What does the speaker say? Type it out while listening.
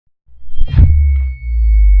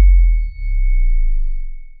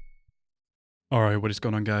Alright, what is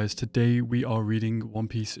going on, guys? Today we are reading One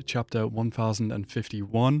Piece chapter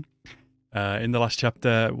 1051. In the last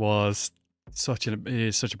chapter was it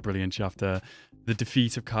is such a brilliant chapter. The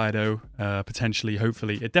defeat of Kaido, potentially,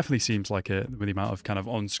 hopefully, it definitely seems like it with the amount of kind of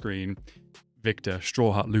on-screen victor,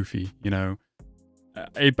 Straw Hat Luffy, you know.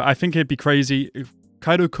 I think it'd be crazy.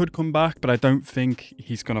 Kaido could come back, but I don't think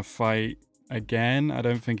he's going to fight again. I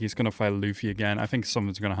don't think he's going to fight Luffy again. I think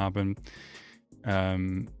something's going to happen.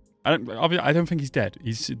 I don't think he's dead.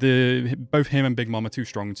 Both him and Big Mom are too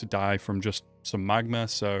strong to die from just some magma.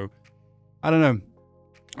 So I don't know.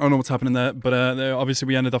 I don't know what's happening there. But obviously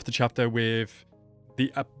we ended off the chapter with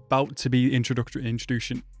the about to be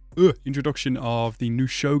introduction of the new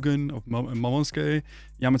Shogun of Momonosuke.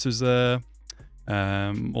 Yamato's there.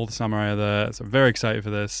 All the samurai are there. So very excited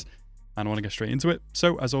for this. And I want to get straight into it.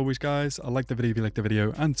 So as always, guys, like the video if you like the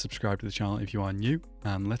video, and subscribe to the channel if you are new.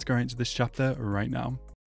 And let's go right into this chapter right now.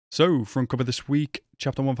 So, front cover this week,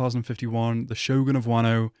 chapter 1051, The Shogun of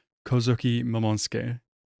Wano, KOZUKI Momonosuke.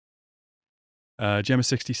 Gemma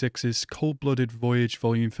 66's Cold-Blooded Voyage,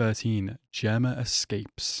 Volume 13, Gemma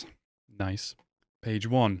Escapes. Nice. Page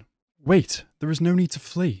 1. Wait, there is no need to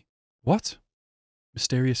flee. What?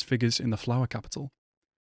 Mysterious figures in the flower capital.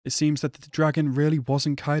 It seems that the dragon really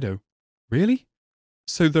wasn't Kaido. Really?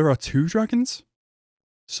 So there are two dragons?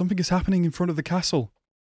 Something is happening in front of the castle.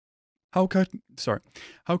 How can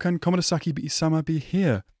Komonosaki-sama be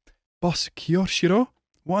here? Boss Kiyoshiro?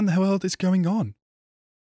 What in the world is going on?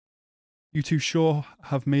 You two sure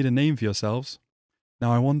have made a name for yourselves.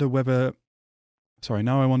 Now I wonder whether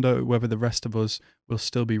the rest of us will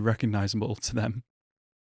still be recognizable to them.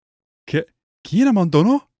 Kinemon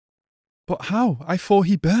Dono? But how? I thought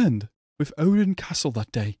he burned with Odin Castle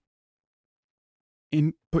that day.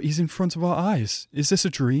 But he's in front of our eyes. Is this a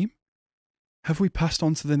dream? Have we passed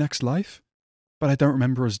on to the next life? But I don't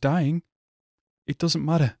remember us dying. It doesn't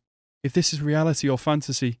matter. If this is reality or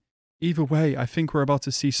fantasy, either way, I think we're about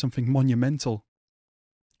to see something monumental.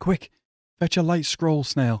 Quick, fetch a light scroll,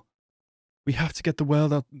 Snail. We have to get the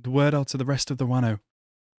word out to the rest of Wano.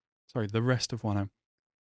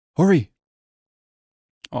 Hurry!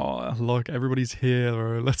 Oh, look, everybody's here,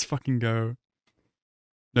 bro. Let's fucking go.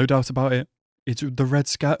 No doubt about it. It's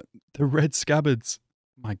the red scabbards.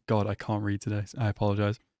 My God, I can't read today. I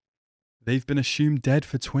apologize. They've been assumed dead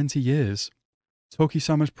for 20 years.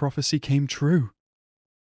 Toki-sama's prophecy came true.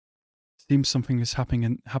 Seems something is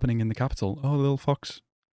happening in the capital. Oh, little fox.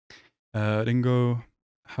 Ringo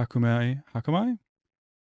Hakumai?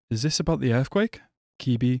 Is this about the earthquake?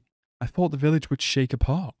 Kibi, I thought the village would shake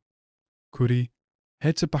apart. Kuri,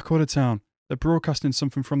 head to Bakura town. They're broadcasting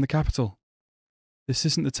something from the capital. This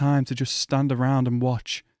isn't the time to just stand around and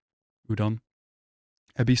watch. Udon.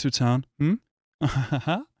 Ebisu town,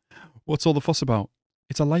 What's all the fuss about?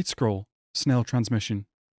 It's a light scroll. Snail transmission.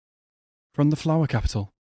 From the flower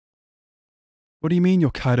capital. What do you mean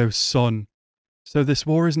you're Kaido's son? So this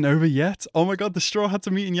war isn't over yet? Oh my God, the Straw had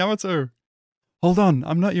to meet in Yamato. Hold on,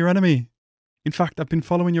 I'm not your enemy. In fact, I've been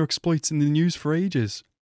following your exploits in the news for ages.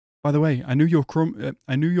 By the way, I knew your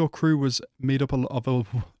crew was made up of a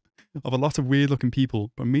lot of weird-looking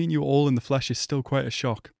people, but meeting you all in the flesh is still quite a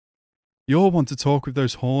shock. You all want to talk with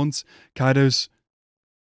those horns. Sanji's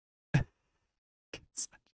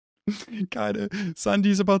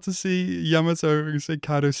about to see Yamato and say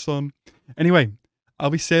Kaido's son. Anyway,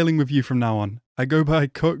 I'll be sailing with you from now on. I go by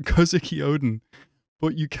KOZUKI Odin,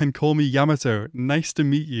 but you can call me Yamato. Nice to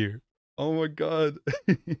meet you. Oh my God.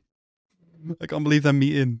 I can't believe they're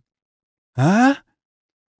meeting. Huh?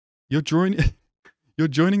 You're joining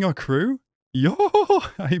our crew? Yo,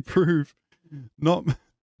 I approve. Not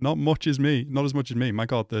as much as me. My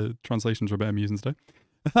God, the translations were a bit amusing today.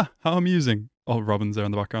 How amusing. Oh, Robin's there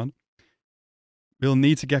in the background. We'll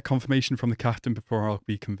need to get confirmation from the captain before I'll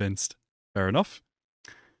be convinced. Fair enough.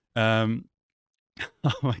 Oh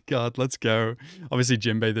my God, let's go. Obviously,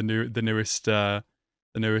 Jinbei, the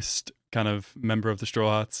newest kind of member of the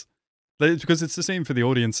Straw Hats. Because it's the same for the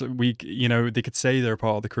audience. They could say they're a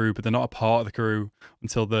part of the crew, but they're not a part of the crew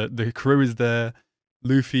until the crew is there.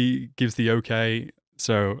 Luffy gives the okay.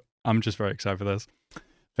 So I'm just very excited for this.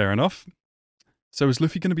 Fair enough. So is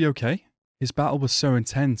Luffy going to be okay? His battle was so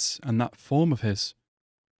intense, and that form of his.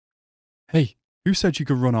 Hey, who said you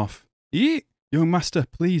could run off? Eat! Young master,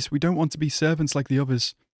 please, we don't want to be servants like the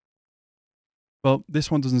others. Well, this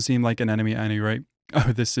one doesn't seem like an enemy at any rate.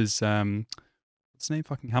 Oh, this is, what's his name?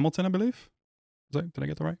 Fucking Hamilton, I believe? Did I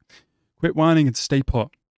get that right? Quit whining and stay put.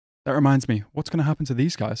 That reminds me, what's going to happen to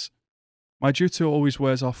these guys? My jutsu always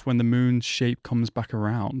wears off when the moon's shape comes back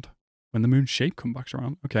around. When the moon's shape comes back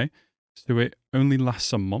around? Okay. So it only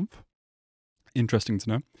lasts a month? Interesting to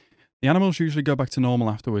know. The animals usually go back to normal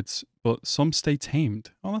afterwards, but some stay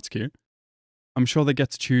tamed. Oh, that's cute. I'm sure they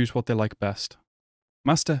get to choose what they like best.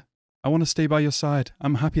 Master, I want to stay by your side.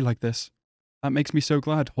 I'm happy like this. That makes me so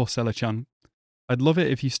glad, Horsella-chan. I'd love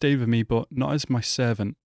it if you stayed with me, but not as my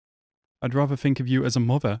servant. I'd rather think of you as a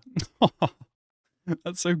mother.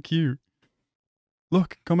 That's so cute.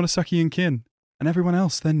 Look, Komonosaki and Kin, and everyone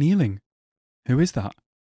else, they're kneeling. Who is that?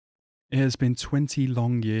 It has been 20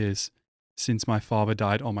 long years since my father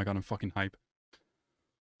died. Oh my god, I'm fucking hype.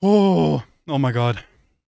 Oh my god.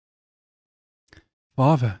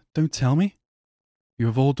 Father, don't tell me. You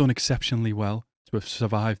have all done exceptionally well to have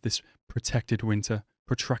survived this protracted winter,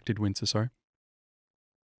 sorry.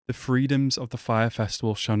 The freedoms of the Fire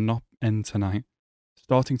Festival shall not end tonight.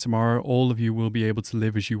 Starting tomorrow, all of you will be able to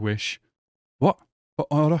live as you wish. What? But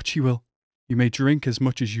Orochi will. You may drink as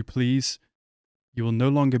much as you please. You will no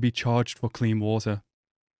longer be charged for clean water.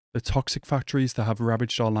 The toxic factories that have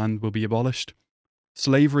ravaged our land will be abolished.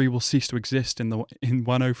 Slavery will cease to exist in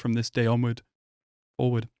Wano from this day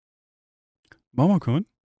forward. Momokun,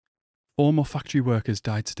 4 more factory workers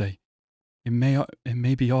died today. It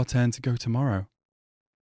may be our turn to go tomorrow.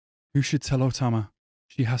 Who should tell Otama?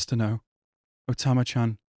 She has to know.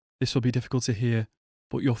 Otama-chan, this will be difficult to hear,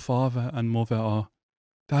 but your father and mother are...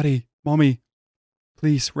 Daddy, Mommy,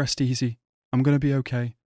 please rest easy. I'm going to be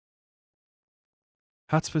okay.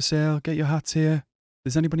 Hats for sale. Get your hats here.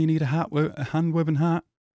 Does anybody need a hand-woven hat?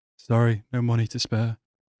 Sorry, no money to spare.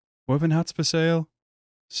 Woven hats for sale?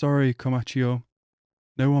 Sorry, Komachio.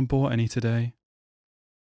 No one bought any today.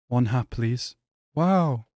 1 hat, please.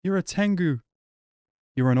 Wow, you're a Tengu.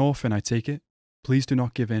 You're an orphan, I take it. Please do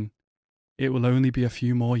not give in. It will only be a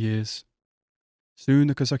few more years. Soon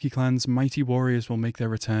the KOZUKI clan's mighty warriors will make their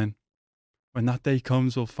return. When that day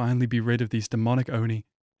comes, we'll finally be rid of these demonic Oni.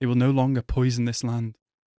 They will no longer poison this land.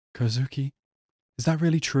 KOZUKI? Is that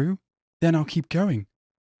really true? Then I'll keep going.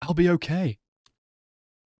 I'll be okay.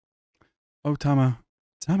 Oh, Tama.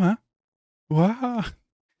 Tama? Wow.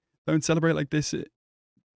 Don't celebrate like this.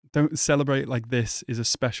 Don't celebrate like this is a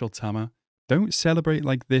special, Tama. Don't celebrate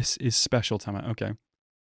like this is special, Tama. Okay.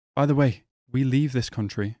 By the way, we leave this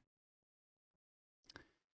country.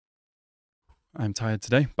 I'm tired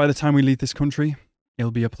today. By the time we leave this country,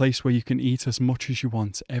 it'll be a place where you can eat as much as you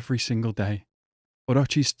want every single day.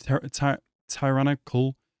 Orochi's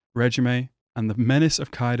tyrannical regime and the menace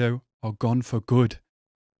of Kaido are gone for good.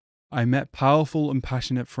 I met powerful and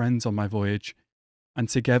passionate friends on my voyage, and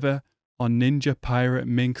together our ninja pirate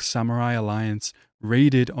mink samurai alliance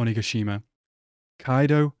raided Onigashima.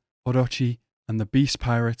 Kaido, Orochi, and the beast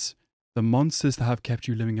pirates, the monsters that have kept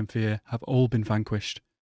you living in fear, have all been vanquished.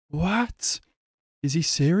 What? Is he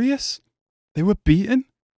serious? They were beaten?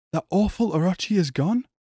 That awful Orochi is gone?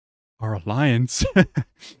 Our alliance?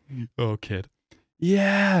 Oh, kid.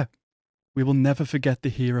 Yeah! We will never forget the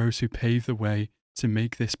heroes who paved the way to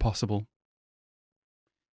make this possible.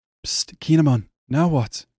 Psst, Kinemon, now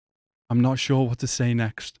what? I'm not sure what to say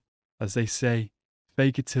next. As they say,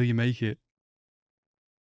 fake it till you make it.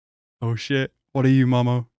 Oh shit, what are you,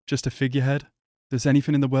 Momo? Just a figurehead? Does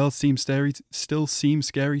anything in the world still seem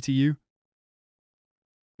scary to you?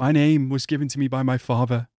 My name was given to me by my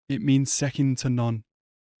father. It means second to none.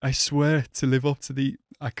 I swear to live up to the...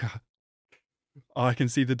 I can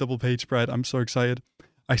see the double page spread. I'm so excited.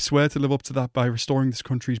 I swear to live up to that by restoring this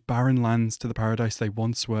country's barren lands to the paradise they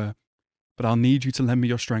once were. But I'll need you to lend me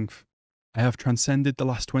your strength. I have transcended the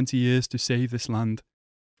last 20 years to save this land.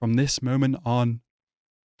 From this moment on...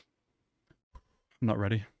 I'm not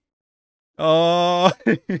ready. Oh!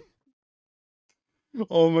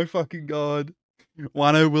 Oh my fucking god.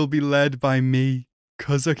 Wano will be led by me,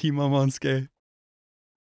 KOZUKI Momonosuke.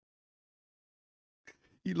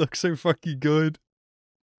 He looks so fucking good.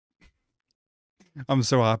 I'm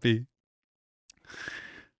so happy.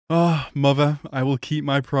 Oh, mother, I will keep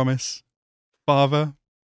my promise. Father,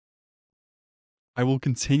 I will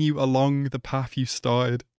continue along the path you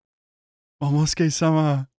started.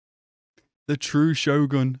 Momonosuke-sama, the true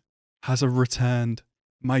shogun has returned.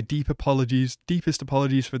 My deepest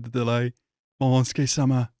apologies for the delay.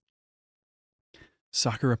 Momonosuke-sama.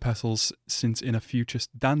 Sakura petals dance in a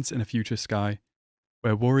future sky,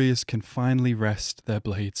 where warriors can finally rest their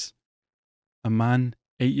blades. A man,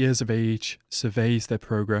 8 years of age, surveys their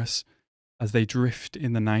progress as they drift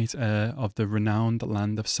in the night air of the renowned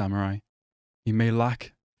land of samurai. He may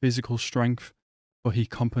lack physical strength, but he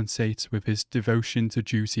compensates with his devotion to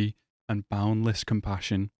duty and boundless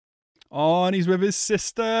compassion. Oh, and he's with his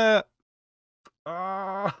sister!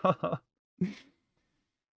 Oh.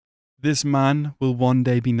 This man will one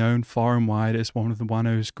day be known far and wide as one of the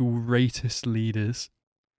Wano's greatest leaders.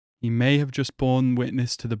 He may have just borne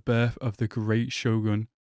witness to the birth of the great shogun,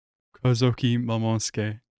 KOZUKI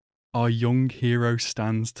Momonosuke. Our young hero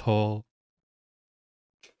stands tall.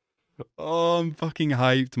 Oh, I'm fucking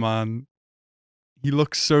hyped, man. He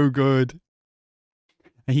looks so good.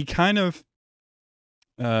 And he kind of...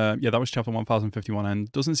 yeah, that was chapter 1051,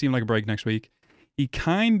 and doesn't seem like a break next week. He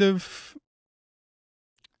kind of...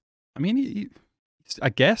 I mean, I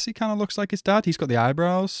guess he kind of looks like his dad. He's got the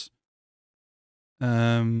eyebrows.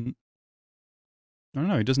 I don't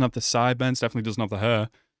know. He doesn't have the sideburns. Definitely doesn't have the hair.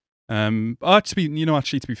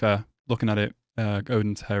 Actually, to be fair, looking at it,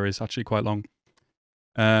 Odin's hair is actually quite long.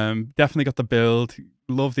 Definitely got the build.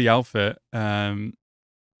 Love the outfit. And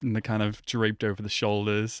the kind of draped over the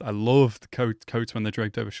shoulders. I love the coats when they're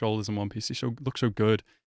draped over shoulders in One Piece. They look so good.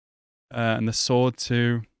 And the sword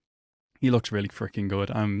too. He looks really freaking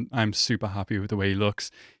good. I'm super happy with the way he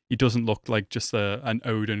looks. He doesn't look like just an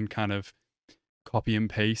Odin kind of copy and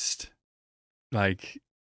paste. Like,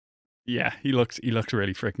 yeah, he looks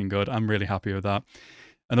really freaking good. I'm really happy with that.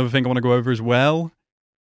 Another thing I want to go over as well.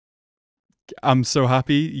 I'm so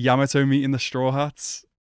happy. Yamato meeting the Straw Hats.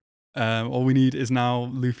 All we need is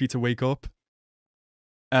now Luffy to wake up.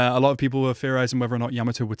 A lot of people were theorizing whether or not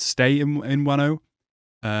Yamato would stay in Wano.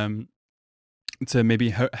 To maybe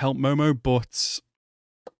help Momo, but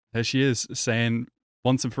there she is saying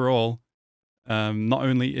once and for all, not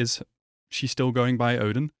only is she still going by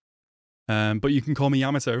Odin, but you can call me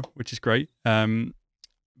Yamato, which is great.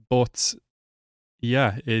 But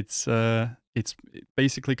yeah, it's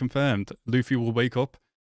basically confirmed. Luffy will wake up,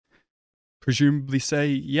 presumably say,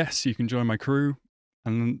 yes, you can join my crew,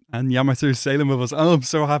 and Yamato's sailing with us. Oh, I'm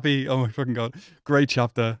so happy. Oh my fucking god. Great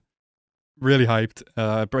chapter. Really hyped.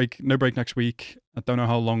 No break next week. I don't know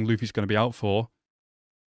how long Luffy's going to be out for.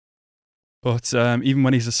 But even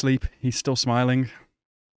when he's asleep, he's still smiling.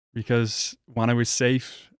 Because Wano is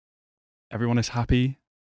safe. Everyone is happy.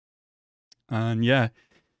 And yeah.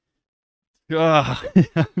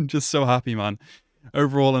 I'm just so happy, man.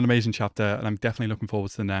 Overall, an amazing chapter. And I'm definitely looking forward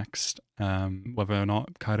to the next. Whether or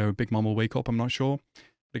not Kaido Big Mom will wake up, I'm not sure.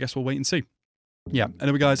 But I guess we'll wait and see. Yeah,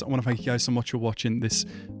 anyway guys, I want to thank you guys so much for watching this,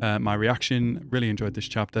 my reaction. Really enjoyed this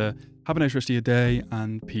chapter. Have a nice rest of your day,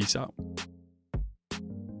 and peace out.